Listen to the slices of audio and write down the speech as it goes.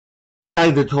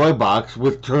The Toybox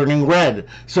with Turning Red.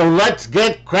 So let's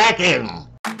get cracking!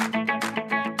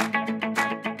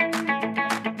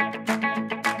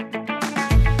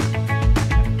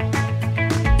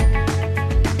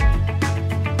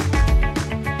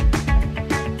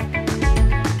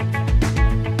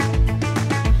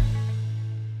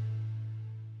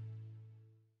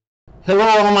 Hello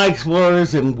all my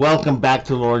explorers, and welcome back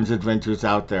to Loren's Adventures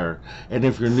Out There. And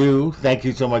if you're new, thank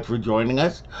you so much for joining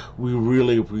us. We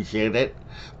really appreciate it.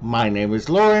 My name is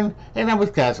Loren, and I'm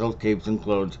with Castles, Capes, and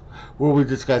Clones, where we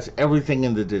discuss everything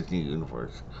in the Disney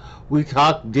universe. We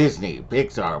talk Disney,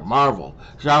 Pixar, Marvel,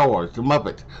 Star Wars, The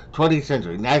Muppets, 20th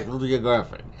Century, National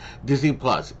Geographic, Disney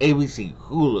Plus, ABC,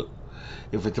 Hulu.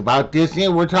 If it's about Disney,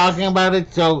 we're talking about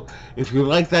it, so if you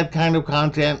like that kind of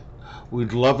content,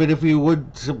 we'd love it if you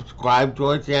would subscribe to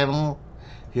our channel,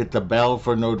 hit the bell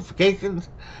for notifications,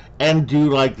 and do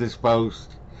like this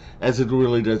post, as it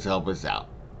really does help us out.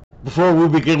 Before we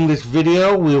begin this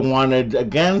video, we wanted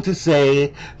again to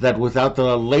say that without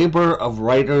the labor of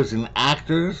writers and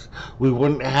actors, we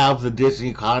wouldn't have the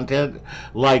Disney content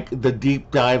like the deep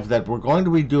dive that we're going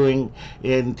to be doing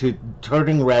into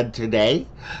Turning Red today.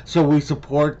 So we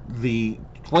support the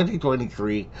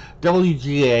 2023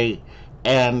 WGA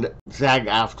and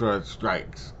SAG-AFTRA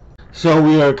strikes. So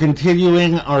we are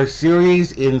continuing our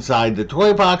series Inside the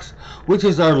Toybox, which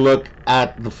is our look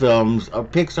at the films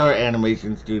of Pixar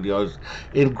Animation Studios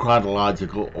in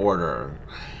chronological order.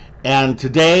 And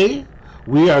today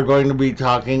we are going to be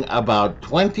talking about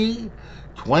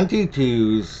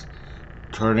 2022's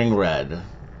Turning Red.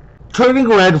 Turning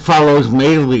Red follows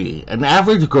Mei Lee, an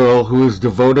average girl who is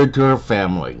devoted to her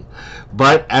family.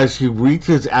 But as she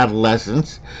reaches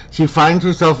adolescence, she finds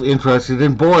herself interested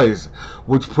in boys,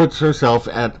 which puts herself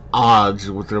at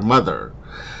odds with her mother.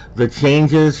 The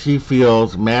changes she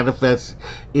feels manifest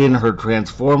in her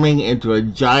transforming into a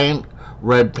giant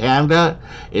red panda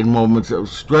in moments of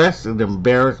stress and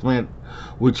embarrassment,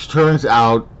 which turns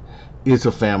out is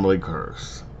a family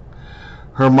curse.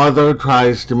 Her mother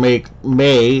tries to make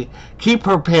Mei keep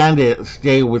her panda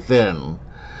stay within,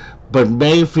 but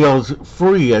Mei feels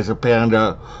free as a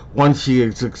panda once she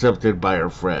is accepted by her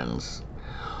friends.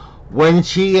 When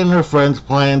she and her friends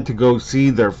plan to go see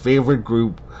their favorite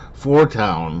group, Four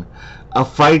Town, a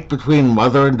fight between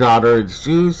mother and daughter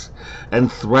ensues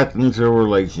and threatens their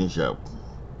relationship.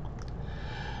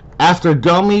 After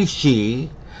Domi Shi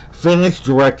finished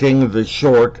directing the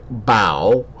short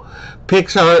Bao,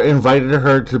 Pixar invited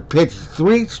her to pitch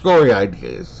 3 story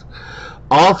ideas.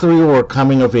 All 3 were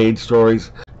coming-of-age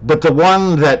stories, but the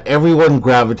one that everyone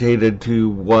gravitated to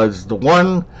was the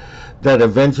one that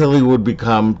eventually would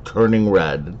become Turning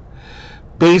Red.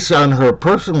 Based on her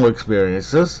personal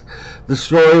experiences, the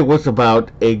story was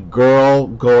about a girl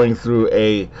going through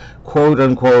a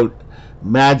quote-unquote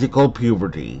magical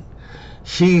puberty.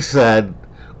 She said,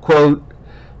 quote,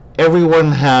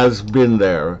 "Everyone has been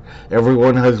there.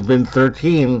 Everyone has been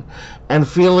 13 and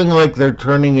feeling like they're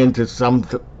turning into some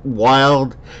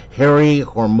wild, hairy,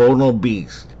 hormonal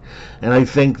beast. And I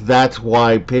think that's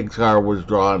why Pixar was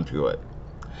drawn to it."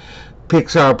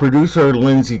 Pixar producer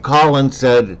Lindsay Collins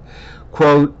said,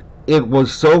 quote, "It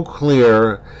was so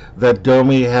clear that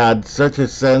Domi had such a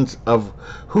sense of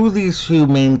who these 2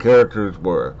 main characters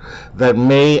were, that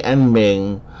Mei and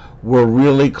Ming were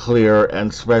really clear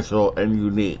and special and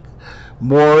unique,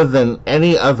 more than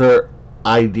any other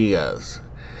ideas,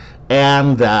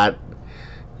 and that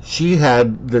she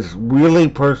had this really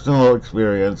personal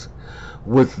experience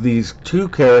with these 2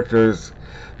 characters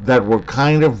that were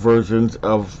kind of versions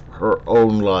of her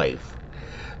own life."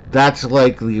 That's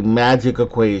like the magic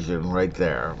equation right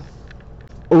there.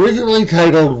 Originally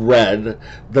titled Red,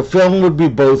 the film would be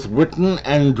both written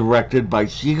and directed by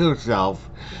she herself,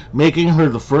 making her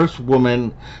the first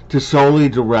woman to solely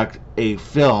direct a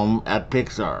film at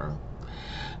Pixar.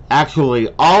 Actually,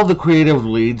 all the creative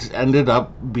leads ended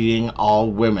up being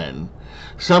all women,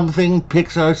 something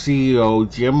Pixar CEO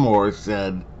Jim Moore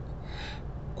said,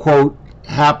 quote,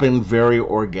 "happened very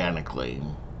organically."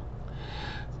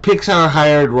 Pixar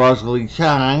hired Rosalie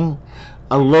Chang,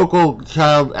 a local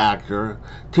child actor,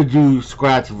 to do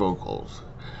scratch vocals.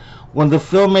 When the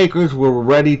filmmakers were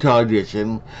ready to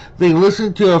audition, they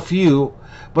listened to a few,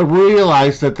 but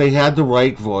realized that they had the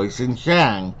right voice in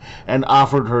Chang and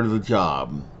offered her the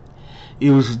job. It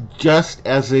was just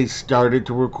as they started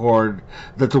to record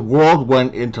that the world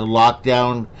went into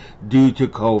lockdown due to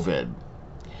COVID.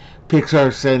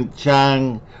 Pixar sent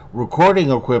Chang recording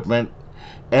equipment,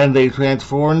 and they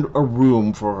transformed a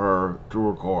room for her to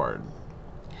record.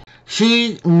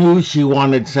 She knew she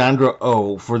wanted Sandra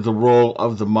Oh for the role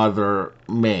of the mother,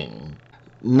 Ming.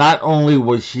 Not only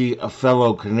was she a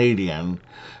fellow Canadian,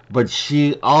 but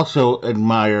she also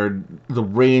admired the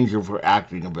range of her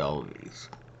acting abilities.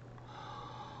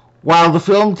 While the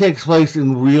film takes place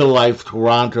in real-life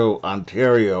Toronto,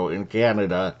 Ontario, in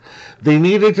Canada, they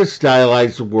needed to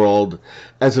stylize the world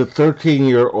as a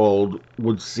 13-year-old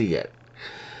would see it.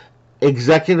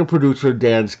 Executive producer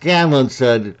Dan Scanlon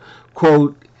said,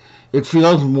 quote, "It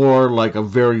feels more like a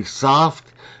very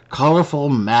soft, colorful,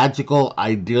 magical,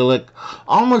 idyllic,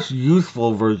 almost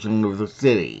youthful version of the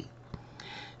city."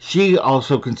 She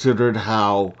also considered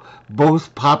how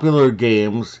both popular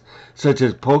games such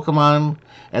as Pokemon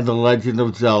and The Legend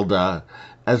of Zelda,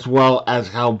 as well as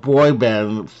how boy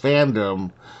band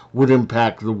fandom would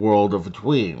impact the world of a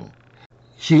tween.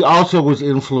 She also was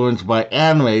influenced by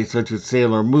anime such as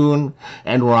Sailor Moon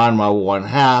and Ranma One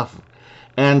Half,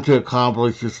 and to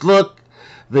accomplish this look,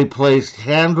 they placed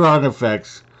hand-drawn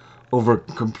effects over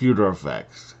computer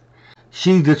effects.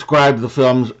 She described the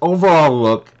film's overall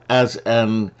look as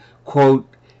an, quote,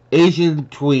 Asian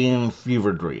tween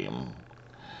fever dream.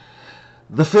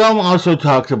 The film also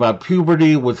talks about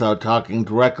puberty without talking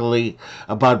directly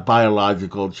about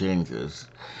biological changes.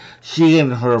 She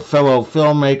and her fellow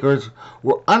filmmakers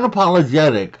were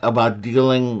unapologetic about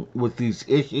dealing with these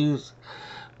issues,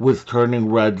 with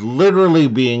Turning Red literally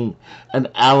being an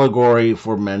allegory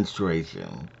for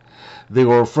menstruation. They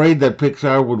were afraid that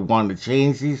Pixar would want to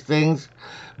change these things,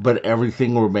 but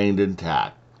everything remained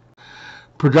intact.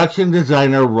 Production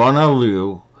designer Rona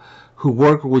Liu, who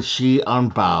worked with She on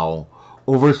Bao,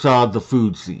 oversaw the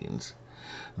food scenes.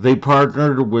 They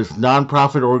partnered with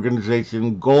nonprofit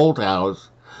organization Gold House,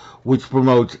 which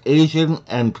promotes Asian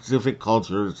and Pacific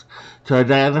cultures, to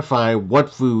identify what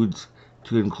foods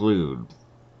to include.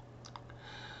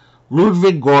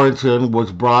 Ludwig Göransson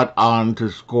was brought on to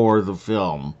score the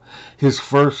film, his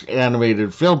first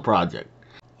animated film project.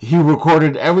 He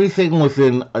recorded everything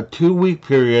within a 2-week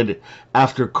period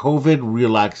after COVID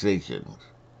relaxations.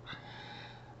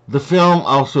 The film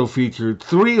also featured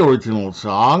 3 original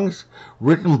songs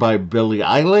written by Billie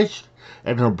Eilish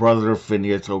and her brother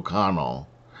Phineas O'Connell.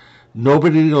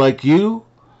 Nobody Like You,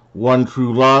 One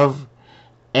True Love,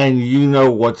 and You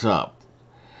Know What's Up.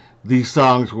 These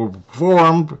songs were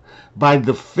performed by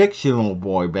the fictional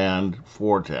boy band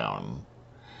Four Town.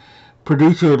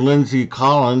 Producer Lindsay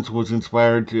Collins was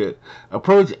inspired to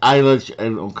approach Eilish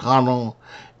and O'Connell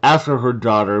after her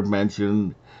daughter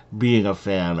mentioned being a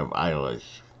fan of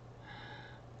Eilish.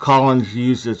 Collins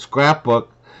used a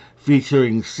scrapbook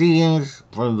featuring scenes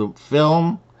from the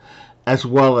film as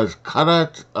well as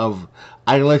cutouts of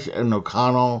Eilish and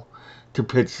O'Connell to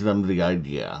pitch them the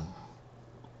idea.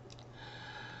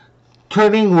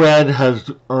 Turning Red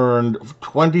has earned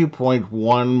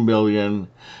 $20.1 million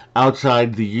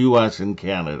outside the US and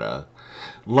Canada.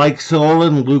 Like Soul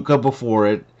and Luca before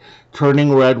it,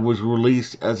 Turning Red was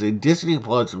released as a Disney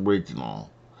Plus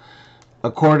original.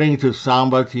 According to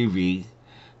Samba TV,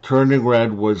 Turning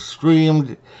Red was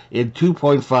streamed in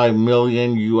 2.5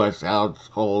 million US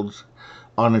households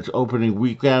on its opening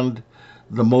weekend,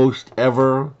 the most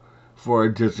ever for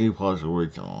a Disney Plus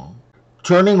original.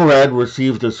 Turning Red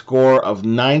received a score of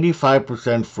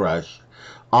 95% fresh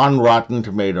on Rotten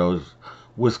Tomatoes,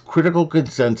 with critical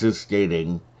consensus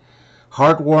stating,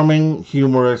 heartwarming,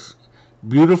 humorous,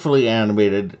 beautifully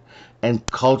animated, and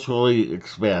culturally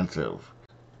expansive.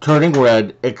 Turning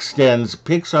Red extends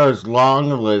Pixar's long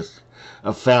list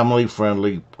of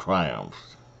family-friendly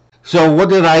triumphs. So what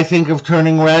did I think of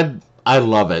Turning Red? I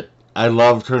love it. I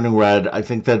love Turning Red. I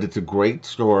think that it's a great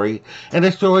story, and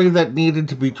a story that needed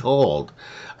to be told.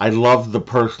 I love the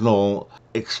personal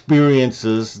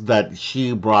experiences that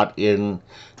she brought in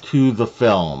to the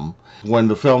film. When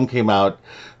the film came out,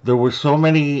 there were so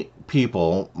many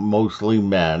people, mostly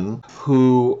men,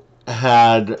 who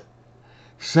had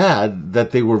said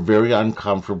that they were very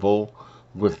uncomfortable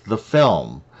with the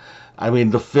film. I mean,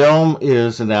 the film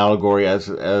is an allegory,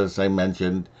 as I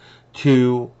mentioned,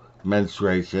 to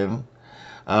menstruation,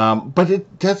 but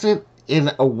it does it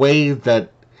in a way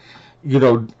that,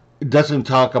 doesn't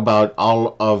talk about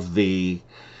all of the,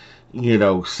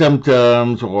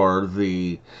 symptoms or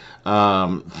the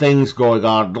things going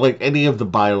on, like any of the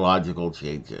biological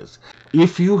changes.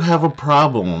 If you have a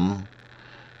problem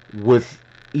with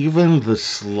even the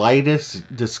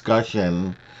slightest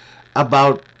discussion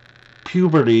about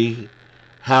puberty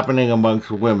happening amongst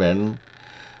women,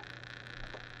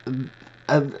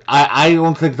 I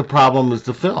don't think the problem is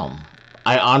the film.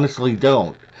 I honestly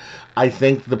don't. I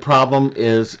think the problem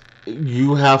is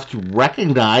you have to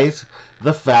recognize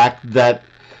the fact that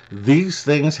these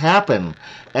things happen,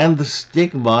 and the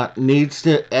stigma needs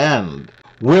to end.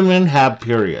 Women have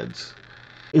periods.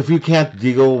 If you can't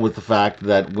deal with the fact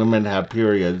that women have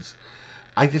periods,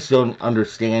 I just don't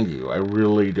understand you. I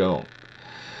really don't.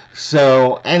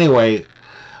 So anyway,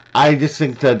 I just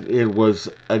think that it was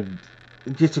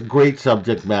just a great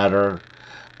subject matter.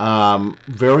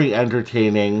 Very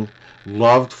entertaining.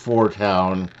 Loved Four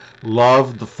Town.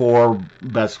 Loved the four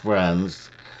best friends,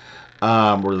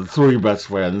 or the three best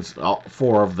friends,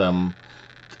 four of them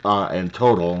in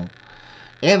total.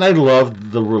 And I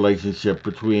loved the relationship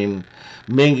between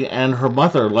Ming and her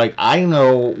mother. Like, I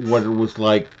know what it was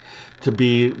like to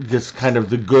be just kind of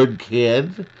the good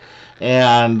kid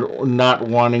and not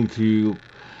wanting to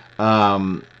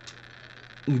um,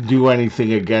 do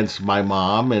anything against my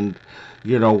mom. And,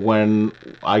 when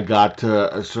I got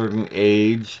to a certain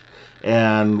age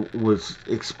and was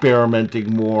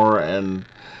experimenting more and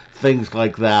things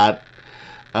like that,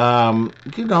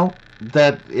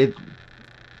 that it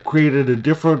created a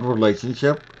different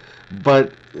relationship,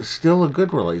 but still a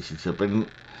good relationship. And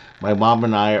my mom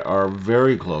and I are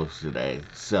very close today.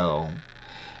 So,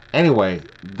 anyway,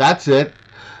 that's it.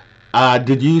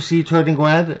 Did you see Turning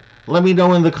Red? Let me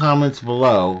know in the comments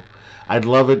below. I'd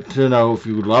love it to know if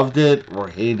you loved it or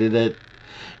hated it.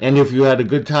 And if you had a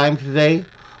good time today,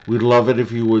 we'd love it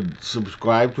if you would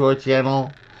subscribe to our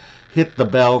channel, hit the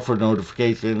bell for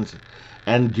notifications,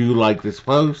 and do like this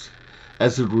post,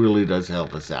 as it really does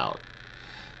help us out.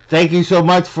 Thank you so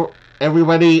much for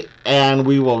everybody, and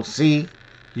we will see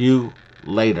you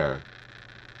later.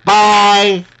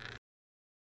 Bye!